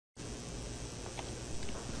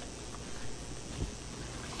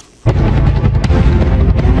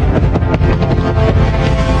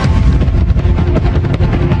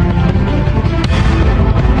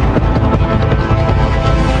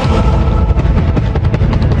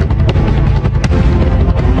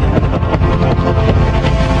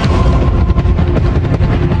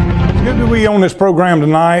see on this program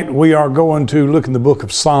tonight, we are going to look in the book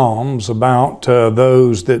of Psalms about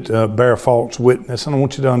those that bear false witness. And I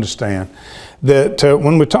want you to understand that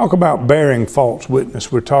when we talk about bearing false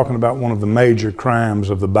witness, we're talking about one of the major crimes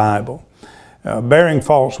of the Bible. Bearing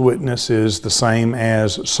false witness is the same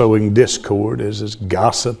as sowing discord, as is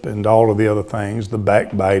gossip and all of the other things, the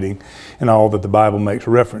backbiting and all that the Bible makes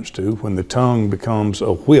reference to when the tongue becomes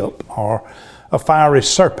a whip or a fiery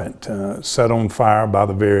serpent set on fire by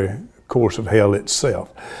the very course of hell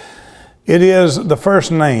itself. It is the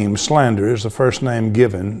first name, slander is the first name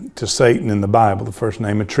given to Satan in the Bible, the first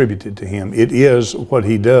name attributed to him. It is what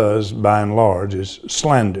he does by and large, is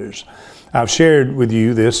slanders. I've shared with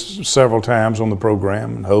you this several times on the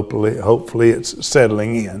program, and hopefully it's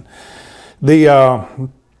settling in. The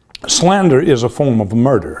slander is a form of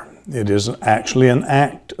murder. It is actually an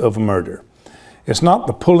act of murder. It's not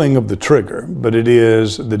the pulling of the trigger, but it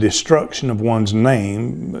is the destruction of one's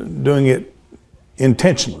name, doing it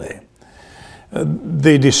intentionally.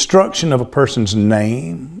 The destruction of a person's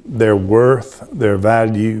name, their worth, their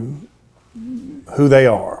value, who they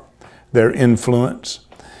are, their influence.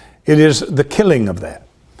 It is the killing of that.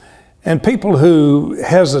 And people who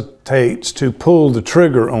hesitates to pull the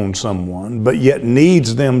trigger on someone, but yet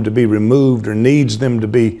needs them to be removed or needs them to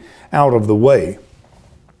be out of the way,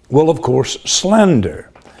 will of course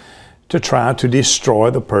slander to try to destroy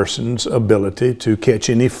the person's ability to catch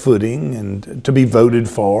any footing and to be voted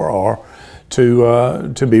for or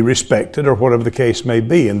to be respected or whatever the case may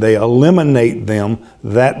be. And they eliminate them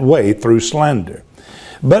that way through slander.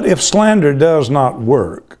 But if slander does not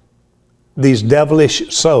work, these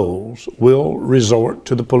devilish souls will resort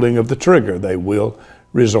to the pulling of the trigger. They will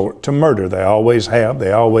resort to murder. They always have,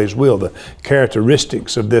 they always will. The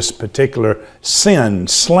characteristics of this particular sin,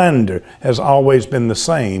 slander, has always been the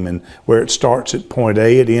same. And where it starts at point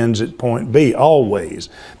A, it ends at point B, always.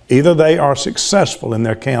 Either they are successful in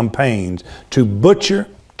their campaigns to butcher,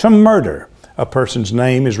 to murder a person's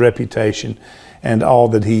name, his reputation, and all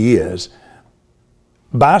that he is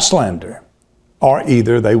by slander, or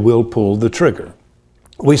either they will pull the trigger.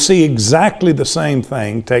 We see exactly the same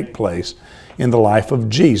thing take place in the life of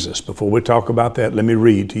Jesus. Before we talk about that, let me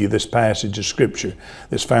read to you this passage of Scripture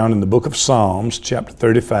that's found in the book of Psalms, chapter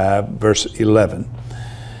 35, verse 11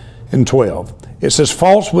 and 12. It says,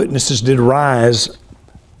 "False witnesses did rise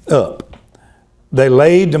up. They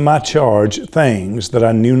laid to my charge things that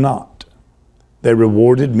I knew not. They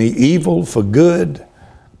rewarded me evil for good,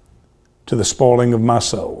 to the spoiling of my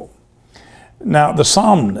soul." Now, the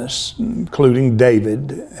psalmists, including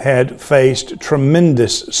David, had faced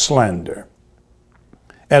tremendous slander,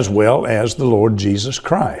 as well as the Lord Jesus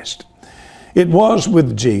Christ. It was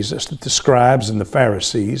with Jesus that the scribes and the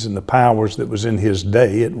Pharisees and the powers that was in his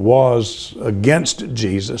day, it was against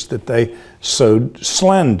Jesus that they sowed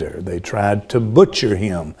slander. They tried to butcher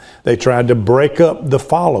him. They tried to break up the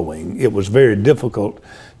following. It was very difficult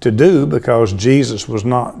to do because Jesus was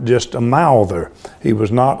not just a mouther. He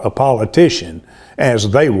was not a politician as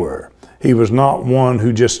they were. He was not one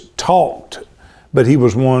who just talked, but he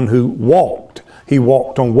was one who walked. He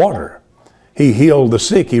walked on water. He healed the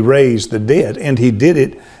sick. He raised the dead. And he did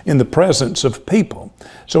it in the presence of people.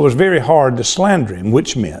 So it was very hard to slander him,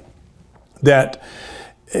 which meant that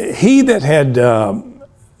he that had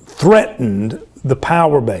threatened the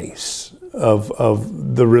power base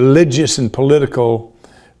of the religious and political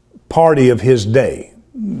party of his day,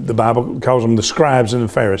 the Bible calls them the scribes and the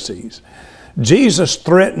Pharisees, Jesus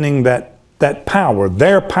threatening that power,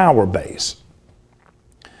 their power base,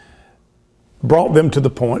 brought them to the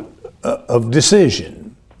point of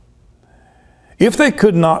decision. If they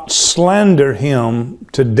could not slander him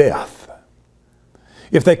to death,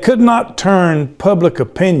 if they could not turn public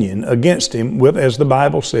opinion against him with, as the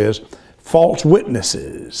Bible says, false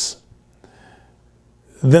witnesses,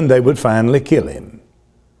 then they would finally kill him.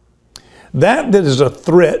 That is a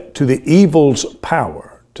threat to the evil's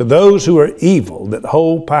power, to those who are evil, that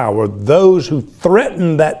hold power, those who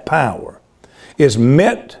threaten that power, is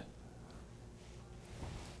met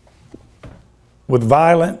with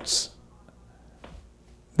violence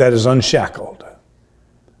that is unshackled.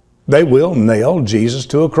 They will nail Jesus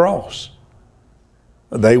to a cross.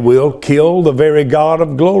 They will kill the very God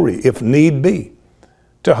of glory, if need be,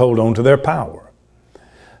 to hold on to their power.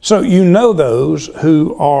 So you know those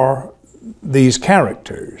who are these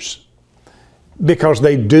characters because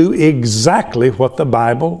they do exactly what the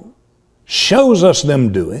Bible shows us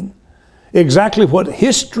them doing, exactly what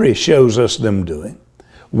history shows us them doing,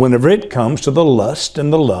 whenever it comes to the lust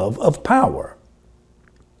and the love of power.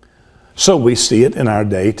 So we see it in our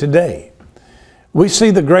day today. we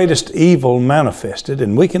see the greatest evil manifested,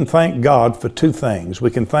 and we can thank God for two things.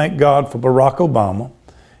 We can thank God for Barack Obama,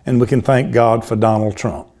 and we can thank God for Donald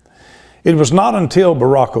Trump. It was not until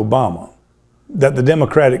Barack Obama that the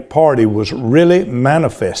Democratic Party was really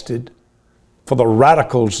manifested for the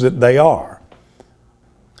radicals that they are.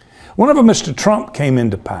 Whenever Mr. Trump came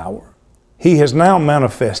into power, he has now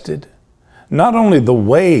manifested not only the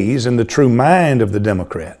ways and the true mind of the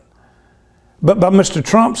Democrat, but by Mr.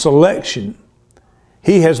 Trump's election,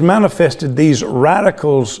 he has manifested these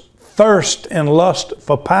radicals' thirst and lust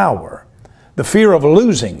for power, the fear of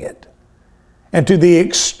losing it, and to the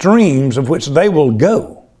extremes of which they will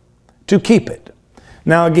go to keep it.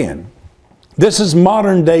 Now again, this is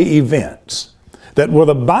modern day events, that were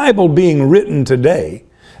the Bible being written today,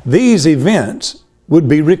 these events would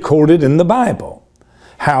be recorded in the Bible.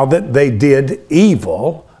 How that they did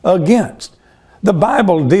evil against. The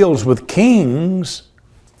Bible deals with kings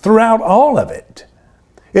throughout all of it.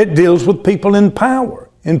 It deals with people in power,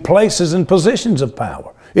 in places and positions of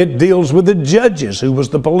power. It deals with the judges, who was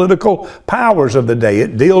the political powers of the day.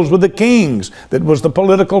 It deals with the kings, that was the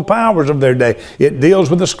political powers of their day. It deals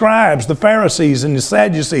with the scribes, the Pharisees, and the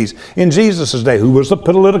Sadducees in Jesus' day, who was the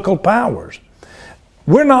political powers.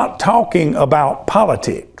 We're not talking about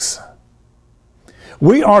politics.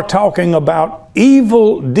 We are talking about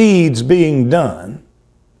evil deeds being done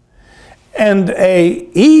and a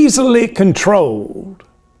easily controlled,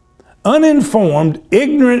 uninformed,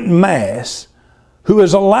 ignorant mass who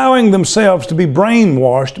is allowing themselves to be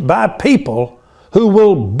brainwashed by people who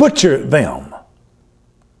will butcher them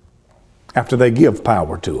after they give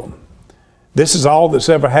power to them. This is all that's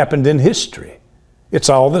ever happened in history. It's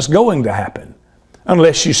all that's going to happen,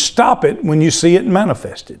 unless you stop it when you see it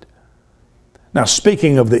manifested. Now,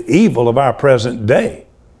 speaking of the evil of our present day,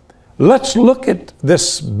 let's look at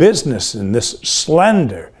this business and this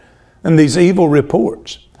slander and these evil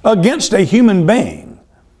reports against a human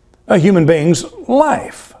being's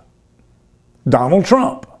life. Donald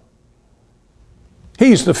Trump.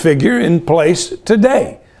 He's the figure in place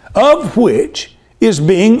today, of which is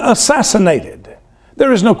being assassinated.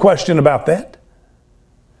 There is no question about that.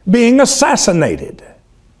 Being assassinated.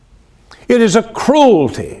 It is a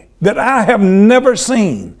cruelty that I have never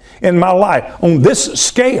seen in my life on this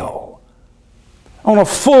scale, on a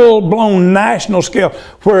full-blown national scale,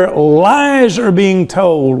 where lies are being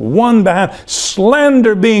told one behind,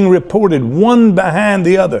 slander being reported one behind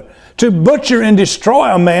the other, to butcher and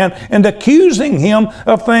destroy a man and accusing him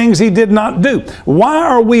of things he did not do. Why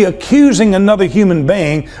are we accusing another human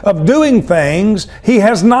being of doing things he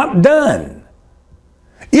has not done?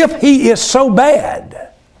 If he is so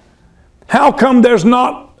bad, how come there's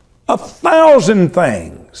not 1,000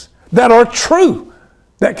 things that are true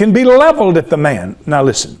that can be leveled at the man? Now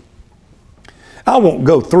listen, I won't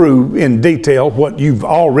go through in detail what you've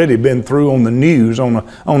already been through on the news on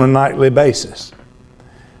a nightly basis.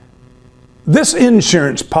 This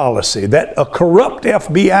insurance policy that a corrupt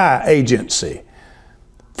FBI agency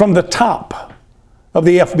from the top of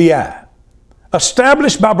the FBI,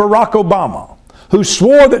 established by Barack Obama, who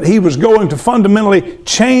swore that he was going to fundamentally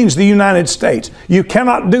change the United States. You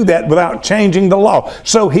cannot do that without changing the law.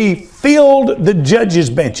 So he filled the judges'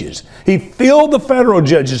 benches. He filled the federal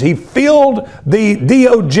judges. He filled the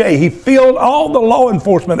DOJ. He filled all the law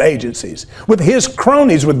enforcement agencies with his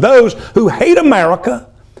cronies, with those who hate America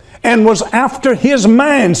and was after his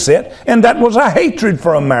mindset, and that was a hatred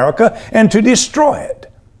for America and to destroy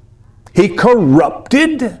it. He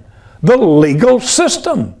corrupted the legal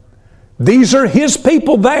system. These are his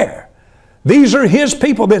people there. These are his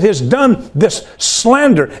people that has done this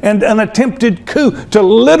slander and an attempted coup to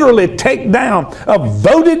literally take down a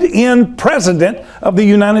voted-in president of the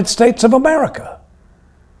United States of America.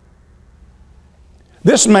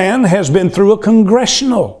 This man has been through a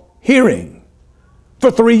congressional hearing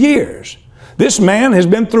for 3 years. This man has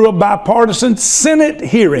been through a bipartisan Senate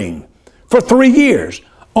hearing for 3 years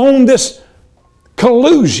on this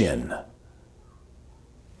collusion.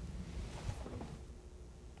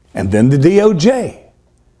 And then the DOJ,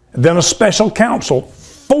 then a special counsel,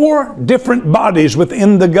 4 different bodies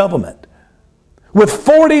within the government with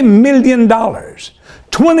 $40 million,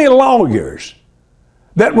 20 lawyers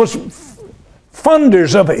that was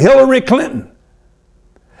funders of Hillary Clinton,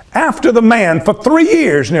 after the man for 3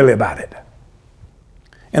 years nearly about it.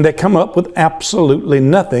 And they come up with absolutely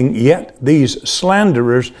nothing, yet these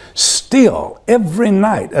slanderers still every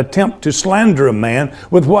night attempt to slander a man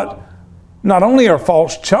with what not only are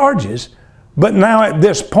false charges, but now at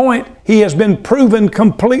this point, he has been proven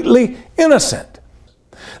completely innocent.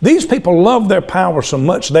 These people love their power so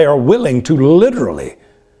much they are willing to literally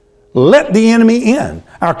let the enemy in.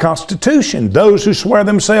 Our Constitution, those who swear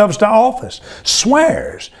themselves to office,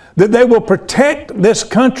 swears that they will protect this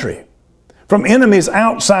country from enemies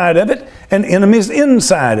outside of it and enemies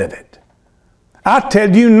inside of it. I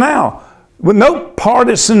tell you now, with no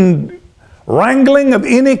partisan wrangling of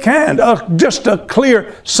any kind, just a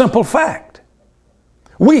clear, simple fact.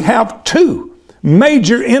 We have two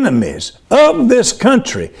major enemies of this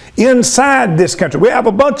country, inside this country. We have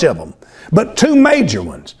a bunch of them, but two major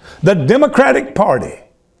ones, the Democratic Party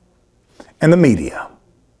and the media.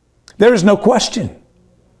 There is no question.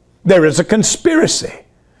 There is a conspiracy.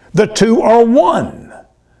 The two are one.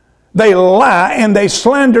 They lie and they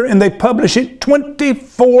slander and they publish it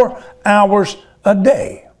 24 hours a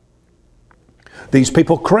day. These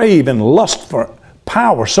people crave and lust for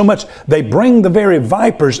power so much they bring the very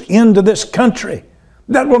vipers into this country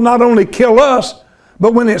that will not only kill us,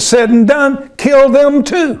 but when it's said and done, kill them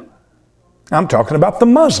too. I'm talking about the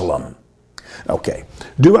Muslim. Okay,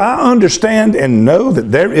 do I understand and know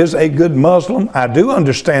that there is a good Muslim? I do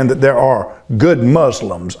understand that there are good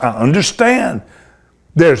Muslims. I understand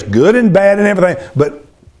there's good and bad and everything, but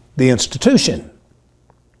the institution,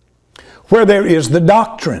 where there is the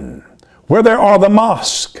doctrine, where there are the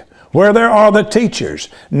mosque, where there are the teachers,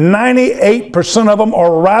 98% of them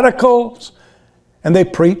are radicals, and they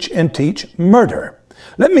preach and teach murder.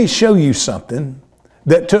 Let me show you something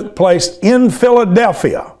that took place in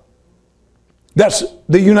Philadelphia. That's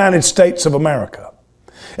the United States of America.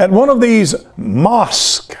 At one of these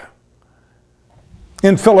mosques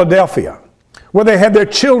in Philadelphia, where they had their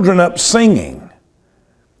children up singing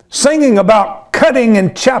about cutting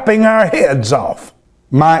and chopping our heads off.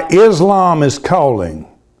 My Islam is calling.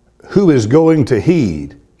 Who is going to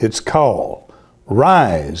heed its call?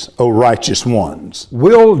 Rise, O righteous ones.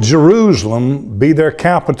 Will Jerusalem be their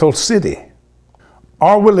capital city?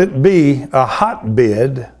 Or will it be a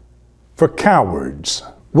hotbed for cowards?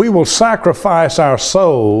 We will sacrifice our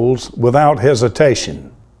souls without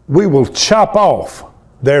hesitation. We will chop off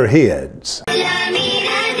their heads.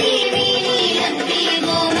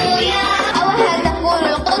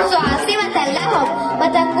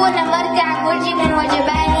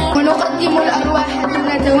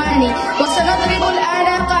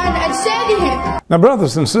 Now,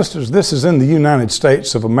 brothers and sisters, this is in the United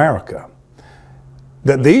States of America,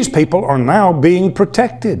 that these people are now being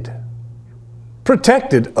protected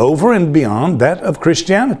over and beyond that of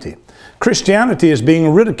Christianity. Christianity is being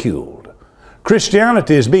ridiculed.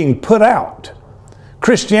 Christianity is being put out.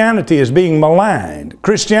 Christianity is being maligned.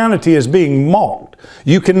 Christianity is being mocked.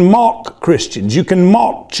 You can mock Christians. You can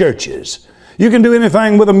mock churches. You can do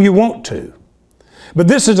anything with them you want to. But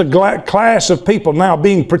this is a class of people now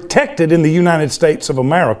being protected in the United States of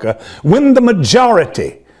America when the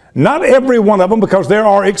majority, not every one of them, because there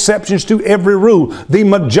are exceptions to every rule, the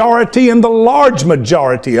majority and the large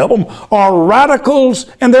majority of them are radicals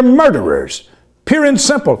and they're murderers. Pure and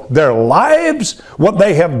simple. Their lives, what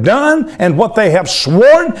they have done and what they have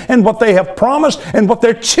sworn and what they have promised and what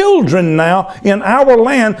their children now in our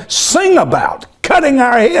land sing about, cutting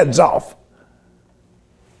our heads off.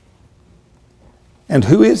 And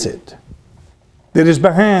who is it that is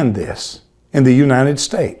behind this in the United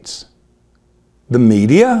States? The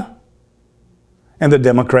media and the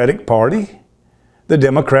Democratic Party. The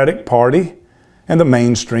Democratic Party and the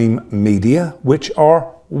mainstream media, which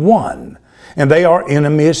are one. And they are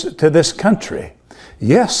enemies to this country.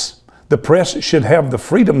 Yes, the press should have the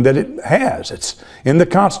freedom that it has. It's in the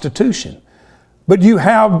Constitution. But you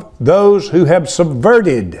have those who have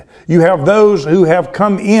subverted. You have those who have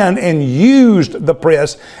come in and used the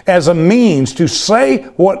press as a means to say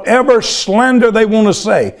whatever slander they want to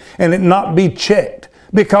say and it not be checked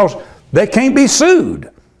because they can't be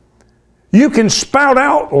sued. You can spout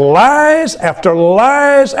out lies after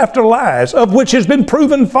lies after lies, of which has been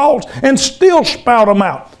proven false, and still spout them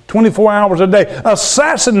out 24 hours a day,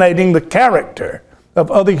 assassinating the character of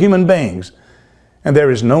other human beings. And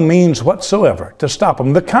there is no means whatsoever to stop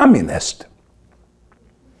them. The communists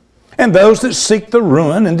and those that seek the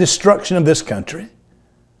ruin and destruction of this country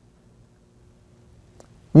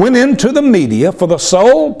went into the media for the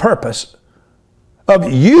sole purpose of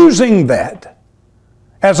using that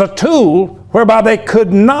as a tool whereby they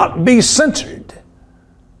could not be censored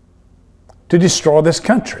to destroy this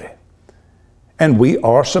country. And we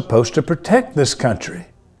are supposed to protect this country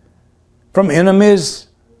from enemies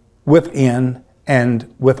within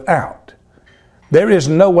and without. There is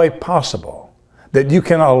no way possible that you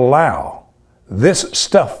can allow this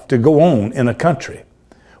stuff to go on in a country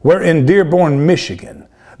where in Dearborn, Michigan,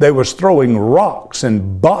 they was throwing rocks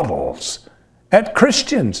and bottles at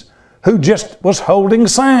Christians who just was holding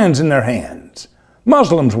signs in their hands.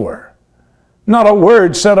 Muslims were. Not a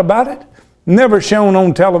word said about it. Never shown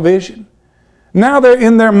on television. Now they're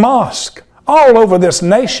in their mosque all over this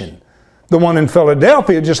nation. The one in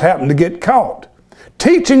Philadelphia just happened to get caught,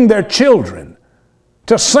 teaching their children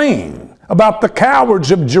to sing about the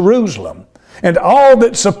cowards of Jerusalem and all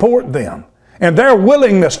that support them and their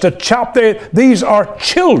willingness to chop these are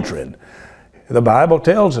children. The Bible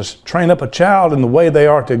tells us, train up a child in the way they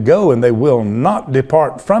are to go and they will not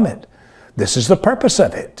depart from it. This is the purpose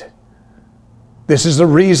of it. This is the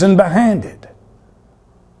reason behind it.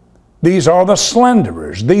 These are the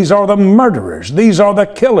slanderers. These are the murderers. These are the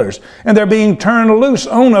killers. And they're being turned loose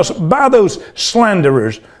on us by those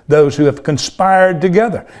slanderers, those who have conspired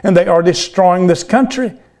together. And they are destroying this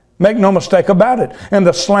country. Make no mistake about it. And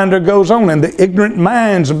the slander goes on in the ignorant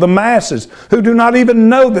minds of the masses who do not even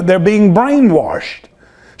know that they're being brainwashed.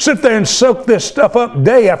 Sit there and soak this stuff up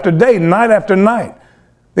day after day, night after night.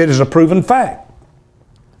 It is a proven fact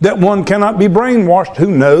that one cannot be brainwashed who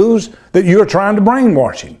knows that you're trying to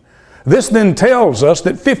brainwash him. This then tells us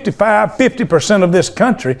that 50% of this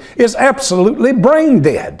country is absolutely brain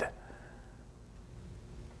dead.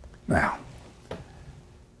 Now,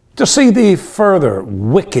 to see the further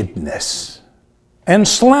wickedness and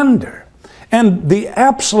slander and the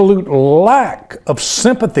absolute lack of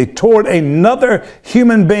sympathy toward another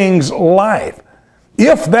human being's life,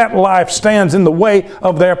 if that life stands in the way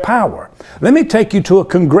of their power. Let me take you to a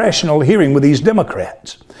congressional hearing with these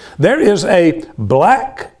Democrats. There is a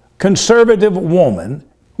black conservative woman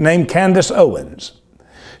named Candace Owens.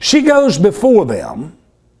 She goes before them,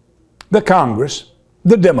 the Congress,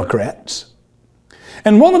 the Democrats,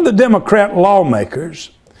 and one of the Democrat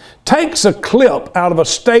lawmakers takes a clip out of a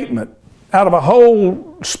statement, out of a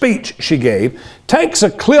whole speech she gave, takes a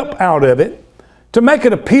clip out of it to make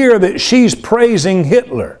it appear that she's praising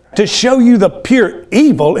Hitler, to show you the pure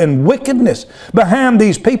evil and wickedness behind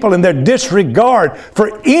these people and their disregard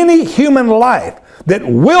for any human life that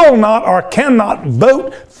will not or cannot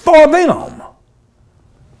vote for them.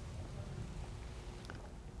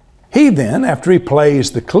 He then, after he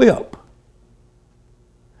plays the clip,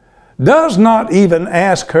 does not even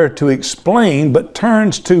ask her to explain, but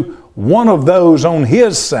turns to one of those on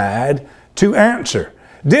his side to answer.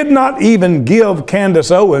 Did not even give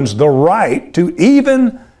Candace Owens the right to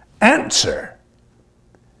even answer.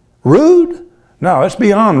 Rude? No, it's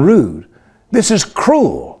beyond rude. This is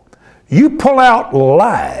cruel. You pull out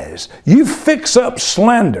lies, you fix up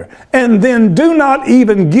slander, and then do not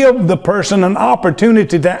even give the person an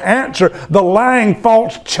opportunity to answer the lying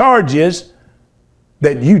false charges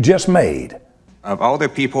that you just made. Of all the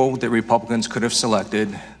people that Republicans could have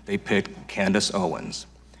selected, they picked Candace Owens.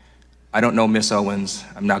 I don't know Miss Owens.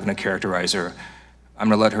 I'm not going to characterize her. I'm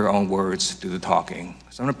going to let her own words do the talking.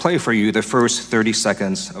 So I'm going to play for you the first 30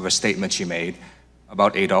 seconds of a statement she made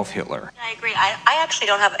about Adolf Hitler. I agree. I actually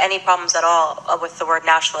don't have any problems at all with the word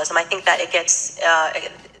nationalism. I think that it gets,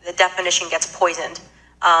 the definition gets poisoned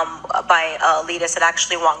by elitists that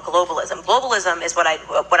actually want globalism. Globalism is what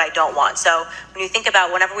I don't want. So when you think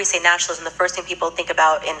about, whenever we say nationalism, the first thing people think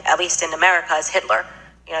about, at least in America, is Hitler.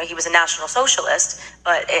 You know, he was a National Socialist,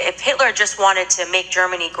 but if Hitler just wanted to make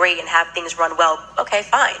Germany great and have things run well, okay,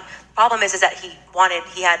 fine. The problem is that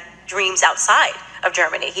he had dreams outside of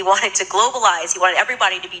Germany. He wanted to globalize. He wanted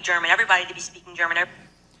everybody to be German, everybody to be speaking German. All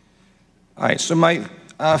right, so my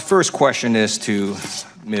first question is to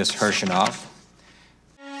Ms. Hershanoff.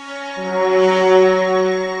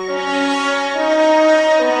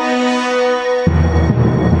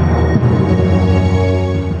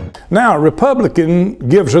 Now, a Republican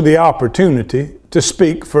gives her the opportunity to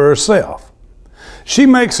speak for herself. She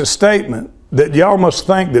makes a statement that y'all must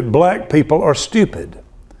think that black people are stupid.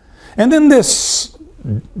 And then this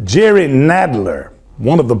Jerry Nadler,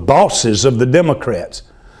 one of the bosses of the Democrats,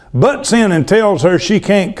 butts in and tells her she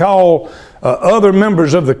can't call other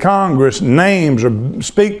members of the Congress names or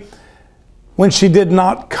speak when she did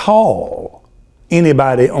not call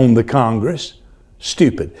anybody on the Congress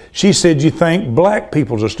stupid. She said, you think black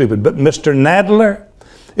people are stupid. But Mr. Nadler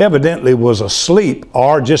evidently was asleep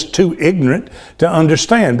or just too ignorant to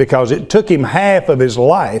understand, because it took him half of his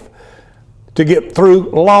life to get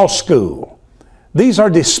through law school. These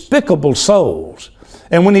are despicable souls.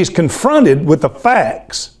 And when he's confronted with the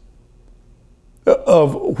facts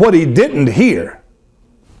of what he didn't hear,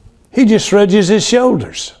 he just shrugs his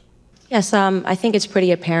shoulders. Yes, I think it's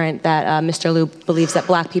pretty apparent that Mr. Lieu believes that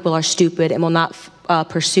black people are stupid and will not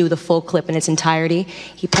pursue the full clip in its entirety.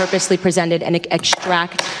 He purposely presented an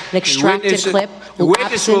extracted clip. The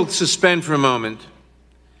witness will suspend for a moment.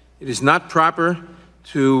 It is not proper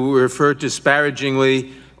to refer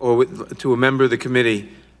disparagingly or to a member of the committee.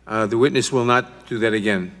 The witness will not do that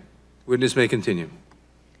again. Witness may continue.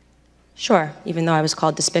 Sure, even though I was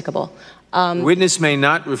called despicable. Witness may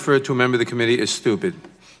not refer to a member of the committee as stupid.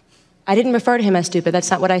 I didn't refer to him as stupid.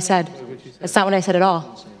 That's not what I said. That's not what I said at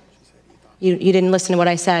all. You didn't listen to what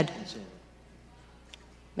I said.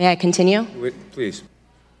 May I continue? Please.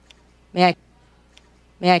 May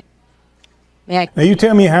I? Now you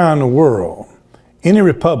tell me how in the world any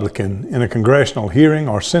Republican in a congressional hearing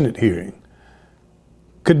or Senate hearing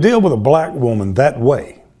could deal with a black woman that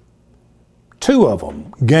way. Two of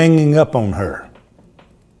them ganging up on her.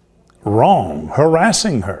 Wrong,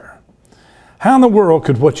 harassing her. How in the world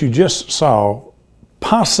could what you just saw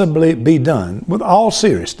possibly be done with all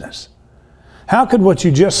seriousness? How could what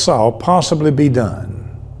you just saw possibly be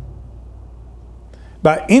done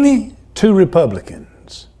by any two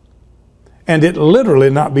Republicans and it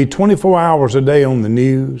literally not be 24 hours a day on the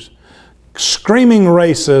news, screaming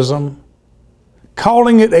racism,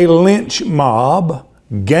 calling it a lynch mob,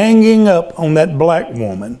 ganging up on that black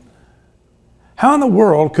woman? How in the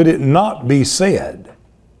world could it not be said?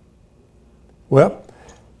 Well,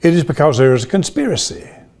 it is because there is a conspiracy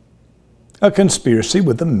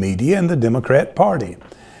with the media and the Democrat Party.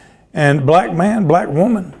 And black man, black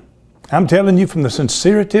woman, I'm telling you from the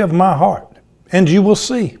sincerity of my heart, and you will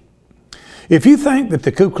see. If you think that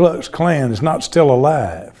the Ku Klux Klan is not still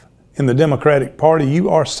alive in the Democratic Party, you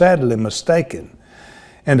are sadly mistaken.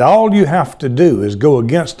 And all you have to do is go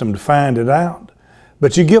against them to find it out.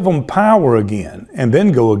 But you give them power again and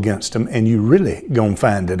then go against them and you really gonna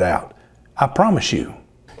find it out. I promise you.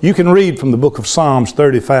 You can read from the book of Psalms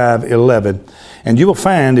 35:11, and you will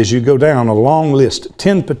find as you go down a long list,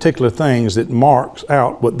 10 particular things that marks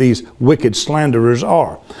out what these wicked slanderers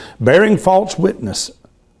are. Bearing false witness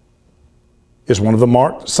is one of the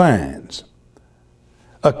marked signs.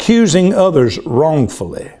 Accusing others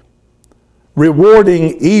wrongfully.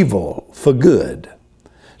 Rewarding evil for good.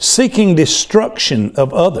 Seeking destruction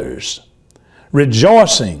of others.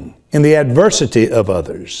 Rejoicing in the adversity of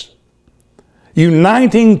others.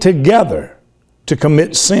 Uniting together to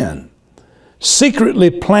commit sin. Secretly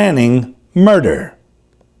planning murder.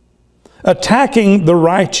 Attacking the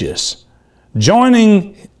righteous.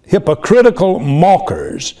 Joining hypocritical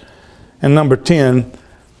mockers. And number 10,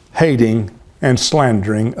 hating and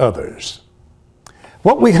slandering others.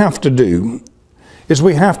 What we have to do is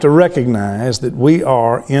we have to recognize that we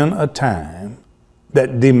are in a time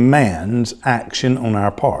that demands action on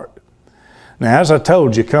our part. Now, as I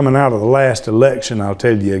told you coming out of the last election, I'll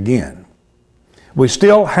tell you again, we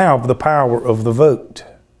still have the power of the vote.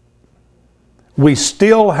 We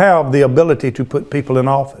still have the ability to put people in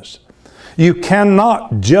office. You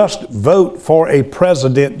cannot just vote for a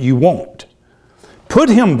president you want. Put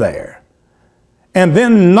him there, and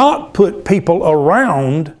then not put people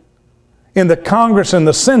around in the Congress and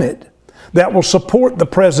the Senate that will support the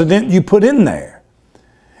president you put in there.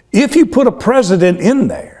 If you put a president in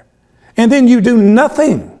there, and then you do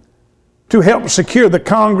nothing to help secure the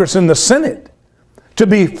Congress and the Senate to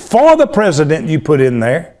be for the president you put in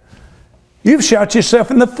there, you've shot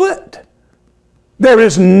yourself in the foot. There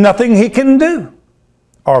is nothing he can do,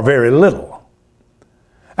 or very little.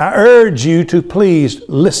 I urge you to please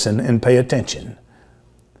listen and pay attention.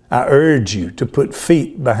 I urge you to put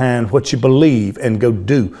feet behind what you believe and go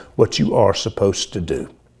do what you are supposed to do.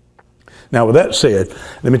 Now, with that said,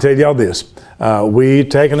 let me tell y'all this. We've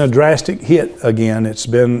taken a drastic hit again. It's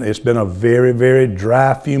been a very, very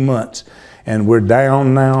dry few months, and we're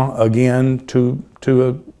down now again to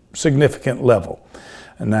a significant level.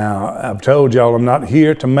 Now, I've told y'all I'm not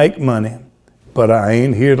here to make money, but I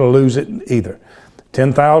ain't here to lose it either.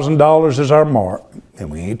 $10,000 is our mark,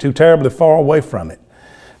 and we ain't too terribly far away from it.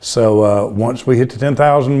 So once we hit the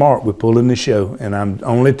 10,000 mark, we're pulling the show, and I'm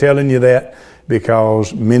only telling you that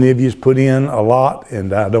because many of you put in a lot,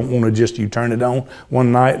 and I don't want to just you turn it on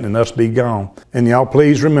one night and us be gone. And y'all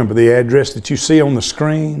please remember the address that you see on the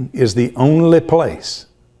screen is the only place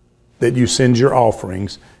that you send your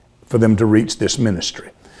offerings for them to reach this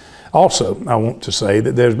ministry. Also, I want to say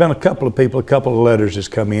that there's been a couple of letters has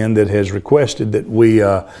come in that has requested that we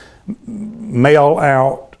mail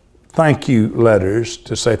out thank you letters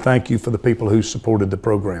to say thank you for the people who supported the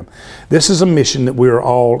program. This is a mission that we are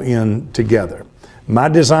all in together. My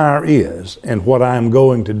desire is, and what I am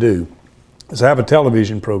going to do, is have a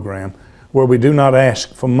television program where we do not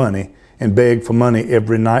ask for money and beg for money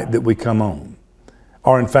every night that we come on.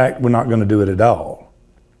 Or in fact, we're not going to do it at all.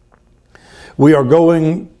 We are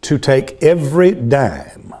going to take every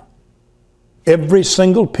dime, every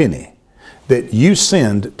single penny that you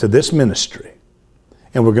send to this ministry,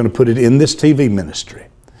 and we're going to put it in this TV ministry.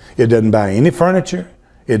 It doesn't buy any furniture.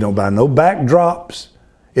 It don't buy no backdrops.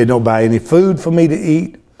 It don't buy any food for me to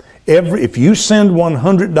eat. If you send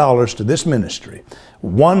 $100 to this ministry,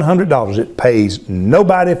 $100, it pays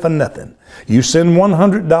nobody for nothing. You send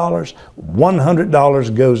 $100,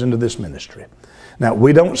 $100 goes into this ministry. Now,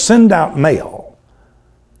 we don't send out mail,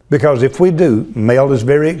 because if we do, mail is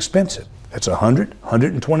very expensive. It's $100,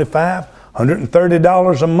 $125,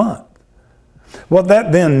 $130 a month. What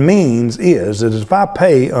that then means is that if I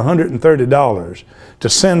pay $130 to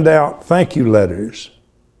send out thank you letters,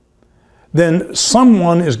 then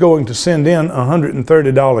someone is going to send in a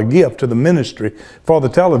 $130 gift to the ministry for the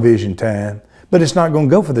television time, but it's not going to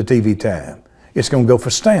go for the TV time. It's going to go for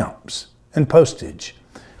stamps and postage.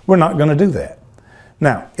 We're not going to do that.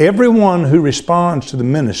 Now, everyone who responds to the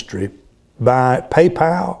ministry by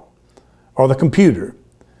PayPal or the computer,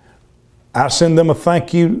 I send them a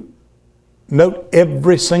thank you note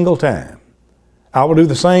every single time. I will do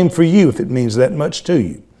the same for you if it means that much to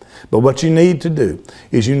you. But what you need to do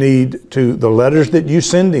is you need to, the letters that you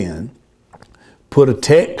send in, put a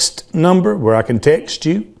text number where I can text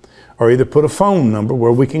you, or either put a phone number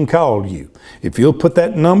where we can call you. If you'll put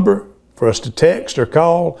that number for us to text or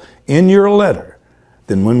call in your letter,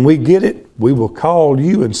 then when we get it, we will call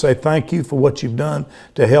you and say thank you for what you've done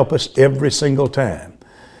to help us every single time.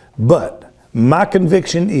 But my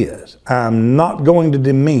conviction is I'm not going to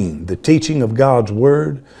demean the teaching of God's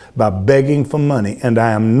Word by begging for money, and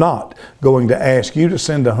I am not going to ask you to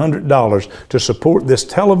send $100 to support this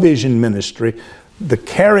television ministry, the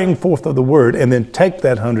carrying forth of the Word, and then take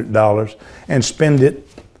that $100 and spend it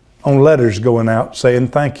on letters going out saying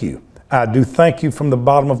thank you. I do thank you from the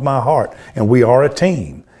bottom of my heart, and we are a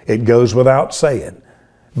team. It goes without saying.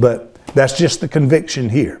 But that's just the conviction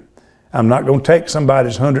here. I'm not going to take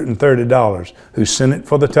somebody's $130 who sent it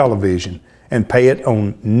for the television and pay it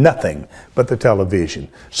on nothing but the television.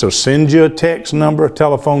 So send you a text number, a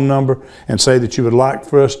telephone number, and say that you would like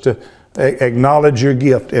for us to acknowledge your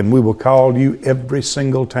gift, and we will call you every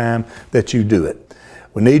single time that you do it.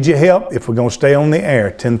 We need your help if we're going to stay on the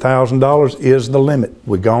air. $10,000 is the limit.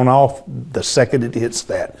 We're gone off the second it hits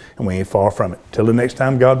that, and we ain't far from it. Till the next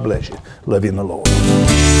time, God bless you. Love you in the Lord.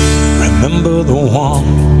 Remember the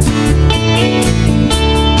one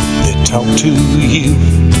that talked to you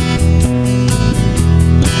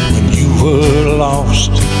when you were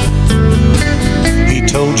lost. He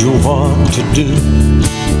told you what to do.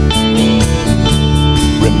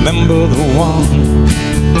 Remember the one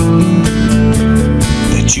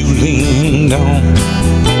that you leaned on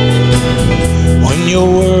when your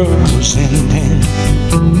world was ending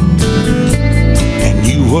and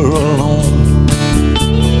you were alone.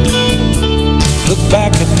 Look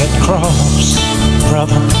back at that cross,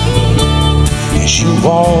 brother, as you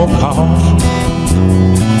walk off.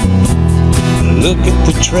 Look at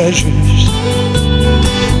the treasures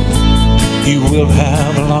you will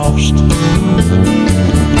have lost.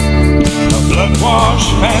 A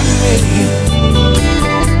blood-washed family,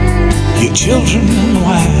 your children and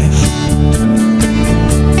wife,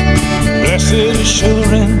 blessed assurance,